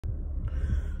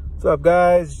What's up,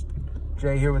 guys?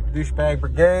 Jay here with Douchebag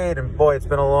Brigade, and boy, it's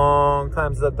been a long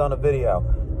time since I've done a video,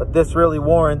 but this really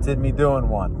warranted me doing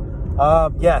one.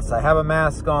 Yes, I have a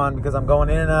mask on because I'm going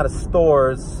in and out of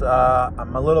stores.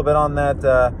 I'm a little bit on that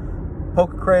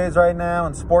poker craze right now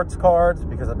and sports cards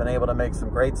because I've been able to make some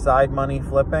great side money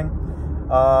flipping.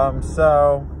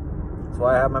 So that's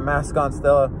why I have my mask on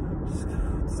still.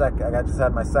 I just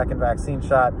had my second vaccine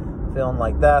shot, feeling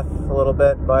like death a little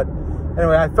bit, but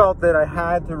anyway, I felt that I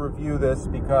had to review this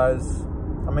because,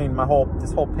 I mean,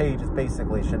 this whole page is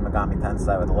basically Shin Megami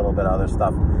Tensei with a little bit of other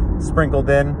stuff sprinkled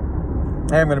in.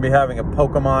 I am going to be having a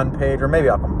Pokemon page, or maybe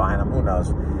I'll combine them, who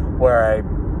knows, where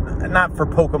not for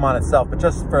Pokemon itself, but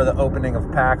just for the opening of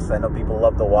packs. I know people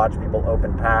love to watch people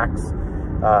open packs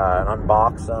and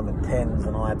unbox them and tins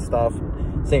and all that stuff.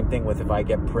 Same thing with if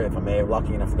I'm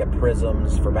lucky enough to get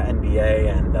prisms for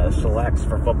NBA and selects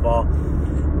for football.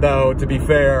 Though, to be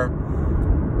fair,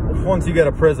 once you get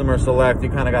a prism or select, you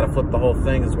kind of got to flip the whole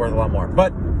thing. It's worth a lot more.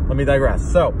 But let me digress.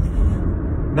 So,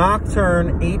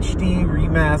 Nocturne HD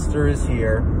Remaster is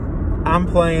here. I'm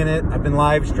playing it. I've been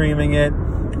live streaming it.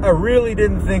 I really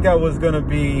didn't think I was going to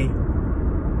be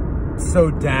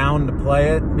so down to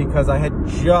play it because I had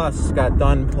just got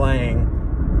done playing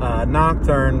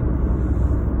Nocturne.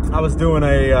 I was doing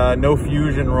a no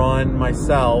fusion run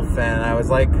myself, and I was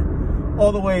like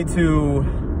all the way to,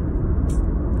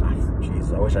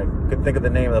 jeez, I wish I could think of the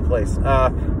name of the place,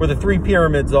 where the three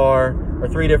pyramids are, or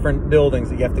three different buildings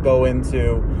that you have to go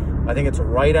into. I think it's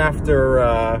right after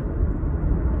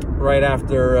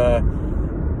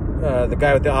the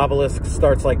guy with the obelisk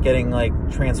starts like getting like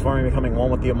transforming, becoming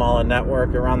one with the Amala network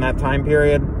around that time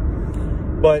period.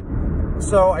 But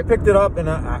so I picked it up, and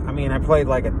I mean, I played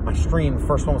like my stream.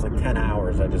 First one was like 10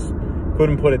 hours. I just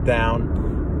couldn't put it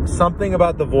down. Something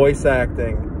about the voice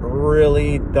acting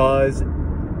really does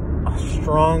a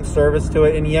strong service to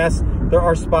it. And yes, there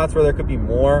are spots where there could be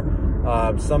more.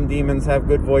 Some demons have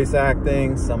good voice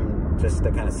acting, some just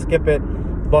to kind of skip it.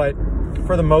 But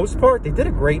for the most part, they did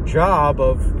a great job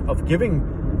of giving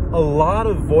a lot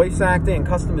of voice acting and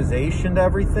customization to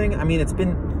everything. I mean, it's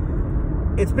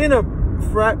been a,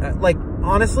 like,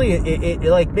 honestly, it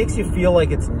like makes you feel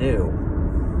like it's new.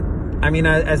 I mean,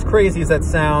 as crazy as that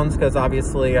sounds, because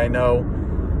obviously I know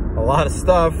a lot of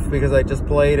stuff because I just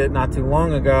played it not too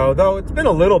long ago, though it's been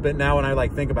a little bit now when I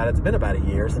like think about it. It's been about a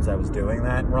year since I was doing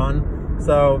that run,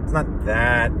 so it's not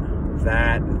that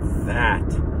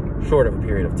short of a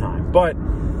period of time. But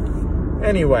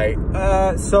anyway,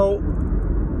 so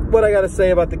what I gotta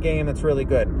say about the game that's really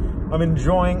good, I'm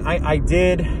enjoying. I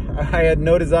had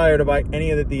no desire to buy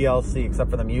any of the DLC except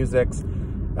for the musics.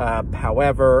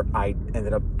 However, I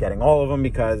ended up getting all of them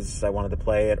because I wanted to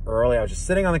play it early. I was just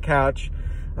sitting on the couch.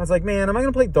 I was like, man, am I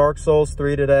going to play Dark Souls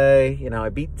 3 today? You know, I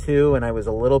beat 2, and I was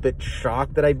a little bit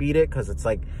shocked that I beat it because it's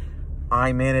like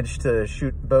I managed to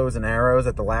shoot bows and arrows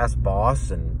at the last boss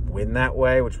and win that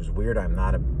way, which was weird. I'm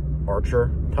not an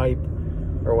archer type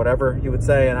or whatever you would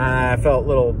say, and I felt a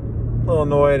little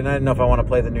annoyed, and I didn't know if I want to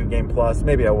play the New Game Plus.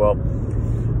 Maybe I will.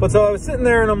 But so I was sitting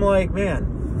there, and I'm like,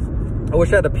 man, I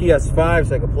wish I had a PS5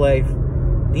 so I could play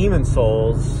Demon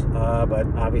Souls, but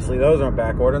obviously those aren't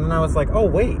back ordered. And then I was like, oh,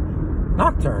 wait,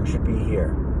 Nocturne should be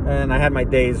here. And I had my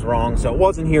days wrong, so it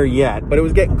wasn't here yet, but it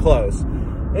was getting close.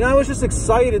 And I was just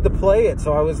excited to play it,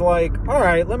 so I was like, all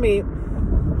right, let me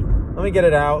get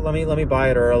it out. Let me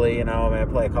buy it early, you know. I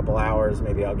play a couple hours,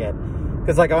 maybe I'll get,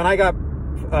 because like when I got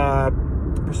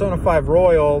Persona 5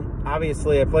 Royal,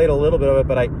 obviously I played a little bit of it,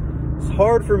 but it's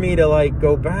hard for me to like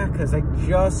go back because I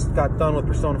just got done with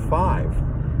Persona 5.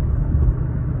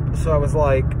 So I was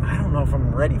like, I don't know if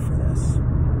I'm ready for this.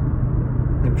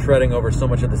 I'm treading over so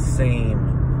much of the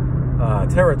same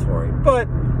territory. But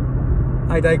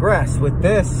I digress. With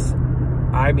this,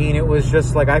 I mean, it was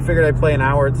just like, I figured I'd play an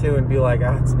hour or two and be like,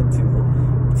 it's been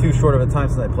too short of a time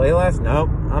since I played last. Nope,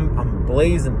 I'm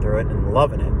blazing through it and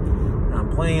loving it. And I'm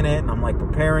playing it, and I'm like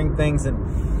preparing things,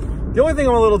 and the only thing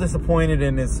I'm a little disappointed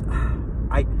in is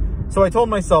so I told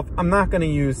myself I'm not going to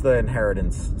use the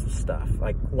inheritance stuff.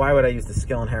 Like, why would I use the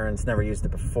skill inheritance? Never used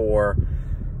it before.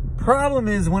 Problem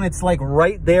is when it's like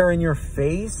right there in your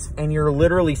face and you're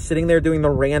literally sitting there doing the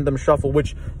random shuffle,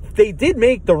 which they did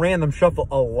make the random shuffle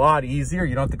a lot easier.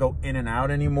 You don't have to go in and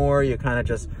out anymore. You kind of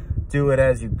just do it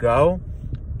as you go.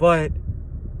 But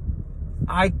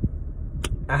I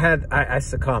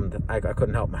succumbed. I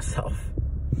couldn't help myself.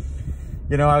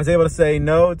 You know, I was able to say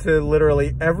no to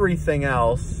literally everything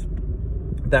else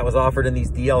that was offered in these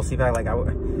DLC packs. Like, I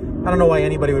don't know why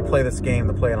anybody would play this game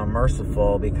to play it on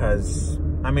Merciful, because,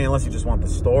 I mean, unless you just want the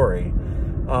story.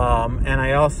 And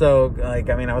I also, like,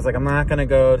 I mean, I was like, I'm not going to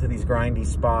go to these grindy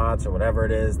spots or whatever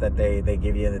it is that they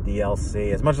give you in the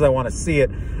DLC, as much as I want to see it.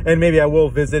 And maybe I will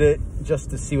visit it just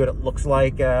to see what it looks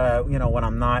like, you know, when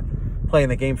I'm not playing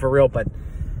the game for real. But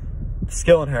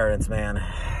skill inheritance, man,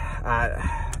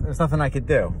 there's nothing I could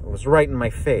do. It was right in my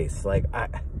face. Like, I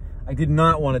did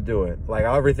not want to do it. Like,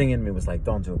 everything in me was like,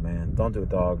 don't do it, man. Don't do it,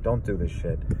 dog. Don't do this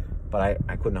shit. But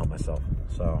I couldn't help myself.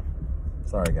 So,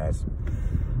 sorry, guys.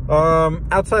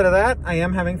 Outside of that, I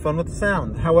am having fun with the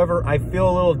sound. However, I feel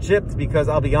a little gypped because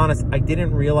I'll be honest, I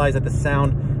didn't realize that the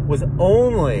sound was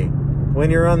only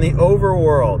when you're on the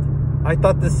overworld. I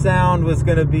thought the sound was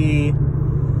going to be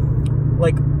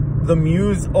like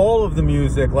all of the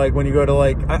music. Like when you go to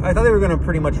like, I thought they were going to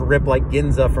pretty much rip like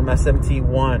Ginza from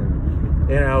SMT1,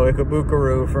 you know,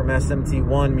 Ikabukaru from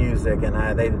SMT1 music.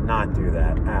 And they did not do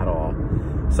that at all.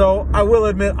 So I will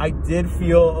admit, I did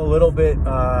feel a little bit,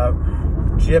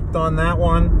 gypped on that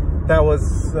one. That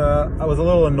was I was a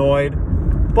little annoyed,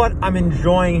 but I'm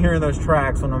enjoying hearing those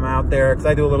tracks when I'm out there, because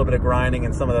I do a little bit of grinding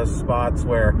in some of those spots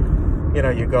where, you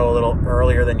know, you go a little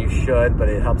earlier than you should, but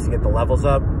it helps you get the levels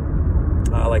up,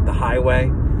 like the highway,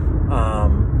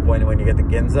 when you get the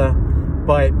Ginza.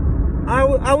 But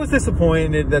I was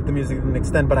disappointed that the music didn't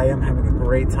extend, but I am having a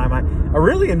great time. I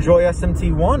really enjoy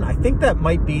SMT1. I think that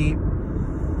might be,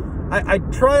 I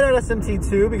tried out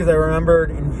SMT2 because I remembered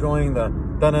enjoying the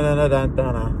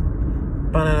da-na-na-na-na-na,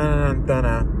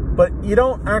 ba-na-na-na-na-na, but you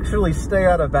don't actually stay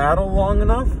out of battle long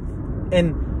enough,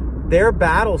 and their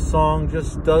battle song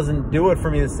just doesn't do it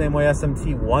for me the same way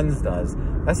SMT1's does.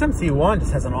 SMT1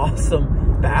 just has an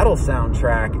awesome battle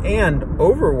soundtrack and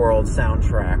overworld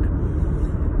soundtrack.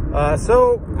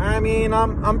 So, I mean,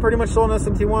 I'm pretty much sold on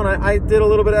SMT1. I did a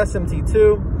little bit of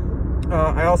SMT2.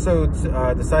 I also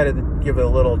decided to give it a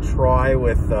little try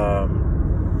with,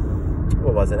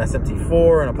 what was it,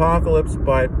 SMT4 and Apocalypse,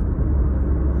 but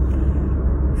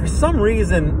for some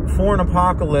reason, for an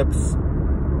Apocalypse,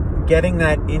 getting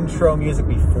that intro music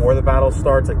before the battle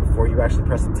starts, like before you actually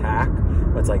press attack,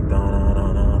 it's like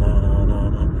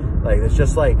da-na-na-na-na-na-na, like it's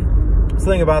just like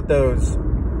something about those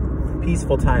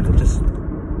peaceful times that just,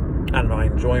 I don't know, I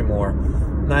enjoy more.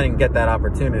 And I didn't get that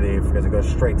opportunity because it goes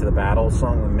straight to the battle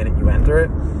song the minute you enter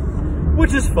it,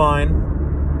 which is fine.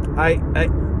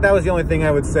 That was the only thing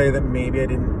I would say that maybe I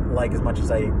didn't like as much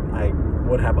as I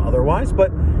would have otherwise.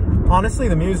 But honestly,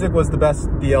 the music was the best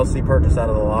DLC purchase out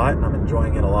of the lot, and I'm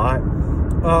enjoying it a lot.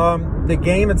 The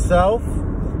game itself,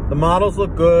 the models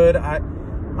look good. I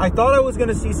thought I was going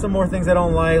to see some more things I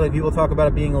don't like people talk about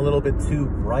it being a little bit too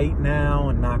bright now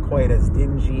and not quite as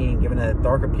dingy and giving it a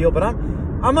dark appeal, but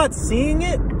I'm not seeing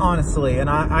it, honestly, and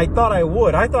I thought I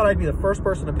would. I thought I'd be the first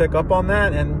person to pick up on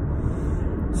that,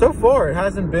 and so far it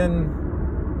hasn't been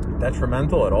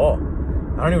detrimental at all.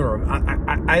 I don't even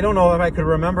I don't know if I could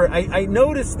remember. I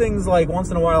notice things like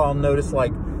once in a while I'll notice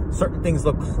like certain things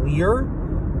look clear,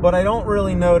 but I don't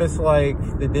really notice like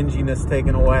the dinginess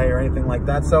taken away or anything like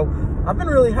that. So I've been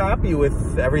really happy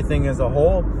with everything as a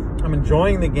whole. I'm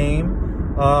enjoying the game.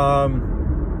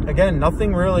 Again,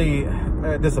 nothing really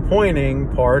disappointing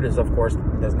part is, of course,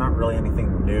 there's not really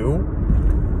anything new,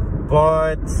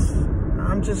 but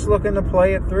I'm just looking to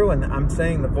play it through, and I'm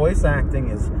saying the voice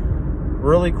acting is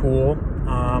really cool.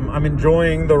 I'm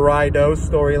enjoying the Raido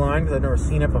storyline because I've never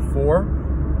seen it before.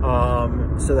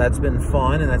 So that's been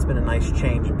fun, and that's been a nice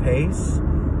change of pace.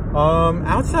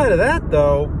 Outside of that,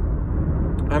 though,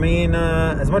 I mean,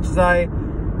 as much as I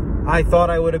thought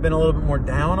I would have been a little bit more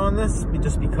down on this,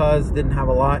 just because it didn't have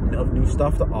a lot of new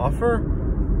stuff to offer,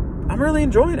 I'm really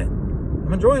enjoying it.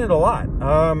 I'm enjoying it a lot.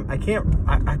 I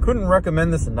couldn't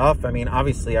recommend this enough. I mean,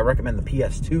 obviously, I recommend the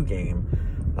PS2 game.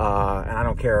 And I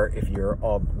don't care if you're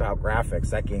all about graphics.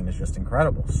 That game is just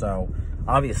incredible. So,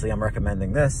 obviously, I'm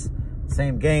recommending this.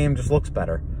 Same game, just looks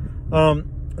better.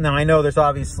 Now, I know there's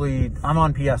obviously, I'm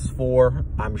on PS4,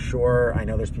 I'm sure. I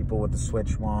know there's people with the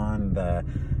Switch one, the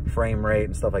frame rate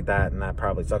and stuff like that, and that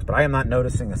probably sucks. But I am not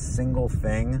noticing a single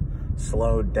thing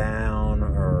slowed down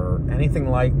or anything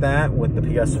like that with the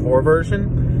PS4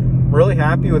 version. Really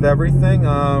happy with everything.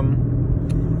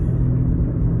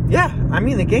 Yeah, I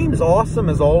mean, the game's awesome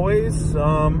as always.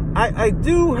 I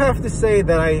do have to say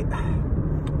that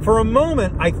for a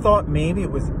moment, I thought maybe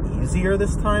it was easier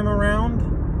this time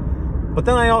around. But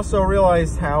then I also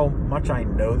realized how much I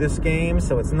know this game,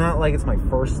 so it's not like it's my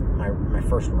first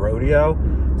rodeo.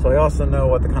 So I also know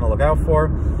what to kind of look out for.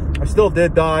 I still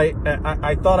did die.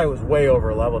 I thought I was way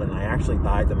over leveled, and I actually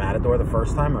died to Matador the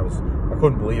first time. I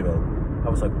couldn't believe it. I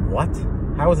was like, what?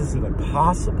 How is this even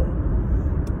possible?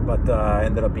 But I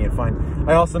ended up being fine.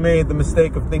 I also made the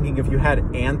mistake of thinking if you had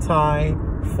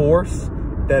anti-force,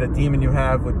 that a demon you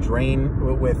have would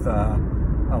drain with a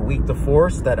weak to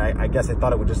force, that I guess I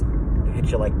thought it would just hit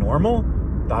you like normal.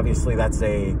 Obviously, that's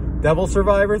a Devil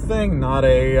Survivor thing, not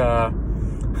a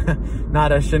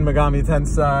not a Shin Megami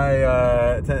Tensei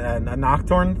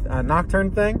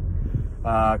Nocturne thing.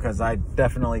 Because I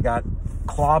definitely got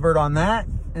clobbered on that.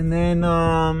 And then,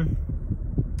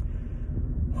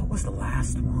 what was the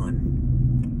last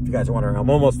one? If you guys are wondering, I'm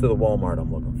almost to the Walmart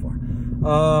I'm looking for.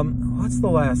 What's the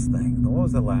last thing? What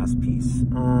was the last piece?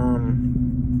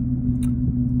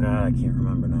 God, I can't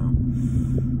remember now.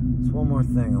 There's one more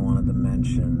thing I wanted to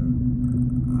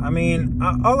mention. I mean,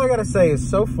 all I gotta say is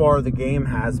so far the game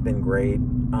has been great.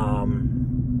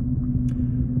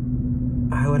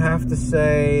 I would have to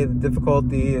say the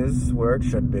difficulty is where it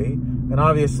should be. And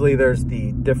obviously there's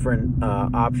the different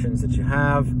options that you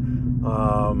have.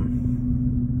 I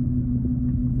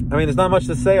mean, there's not much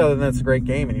to say other than it's a great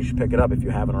game and you should pick it up if you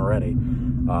haven't already.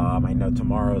 I know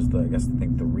tomorrow's I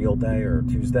think the real day, or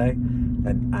Tuesday.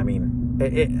 And I mean,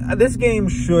 this game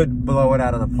should blow it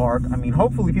out of the park. I mean,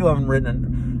 hopefully people haven't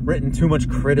written too much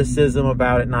criticism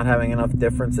about it not having enough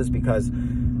differences, because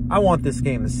I want this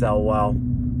game to sell well.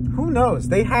 Who knows?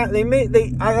 I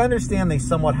understand they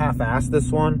somewhat half-assed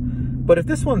this one, but if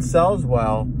this one sells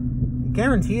well, it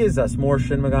guarantees us more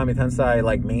Shin Megami Tensei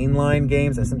like mainline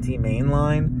games, SMT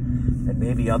mainline, and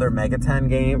maybe other Megaten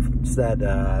games that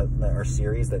are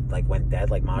series that like went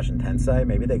dead, like Majin Tensei.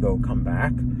 Maybe they come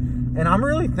back. And I'm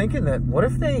really thinking that, what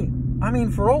if they, I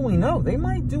mean, for all we know, they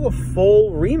might do a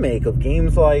full remake of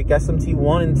games like SMT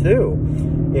 1 and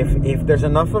 2. If there's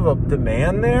enough of a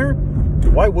demand there,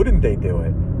 why wouldn't they do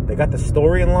it? They got the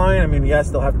story in line. I mean, yes,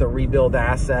 they'll have to rebuild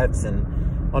assets, and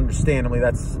understandably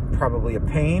that's probably a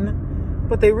pain.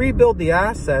 But they rebuild the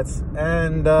assets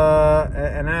and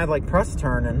add like press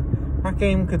turn, and that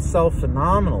game could sell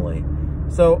phenomenally.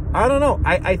 So I don't know.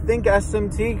 I think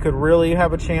SMT could really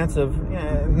have a chance of,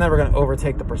 never going to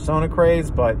overtake the Persona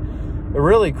craze, but it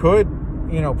really could,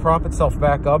 prop itself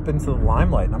back up into the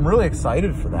limelight. And I'm really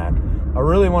excited for that. I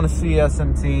really want to see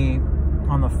SMT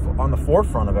on the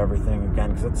forefront of everything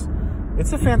again, because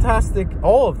it's a fantastic,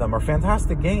 all of them are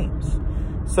fantastic games.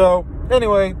 So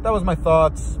anyway, that was my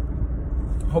thoughts.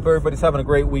 Hope everybody's having a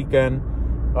great weekend.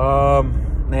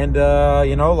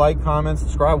 Like, comment,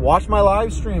 subscribe, watch my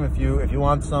live stream if you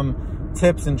want some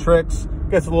tips and tricks. It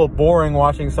gets a little boring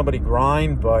watching somebody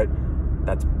grind, but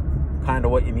that's kind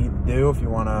of what you need to do if you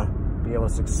want to be able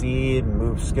to succeed and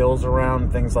move skills around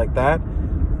and things like that.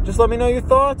 Just let me know your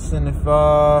thoughts, and if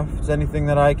there's anything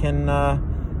that I can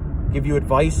give you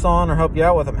advice on or help you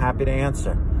out with, I'm happy to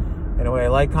answer. Anyway,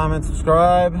 like, comment,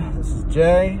 subscribe. This is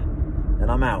Jay,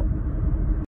 and I'm out.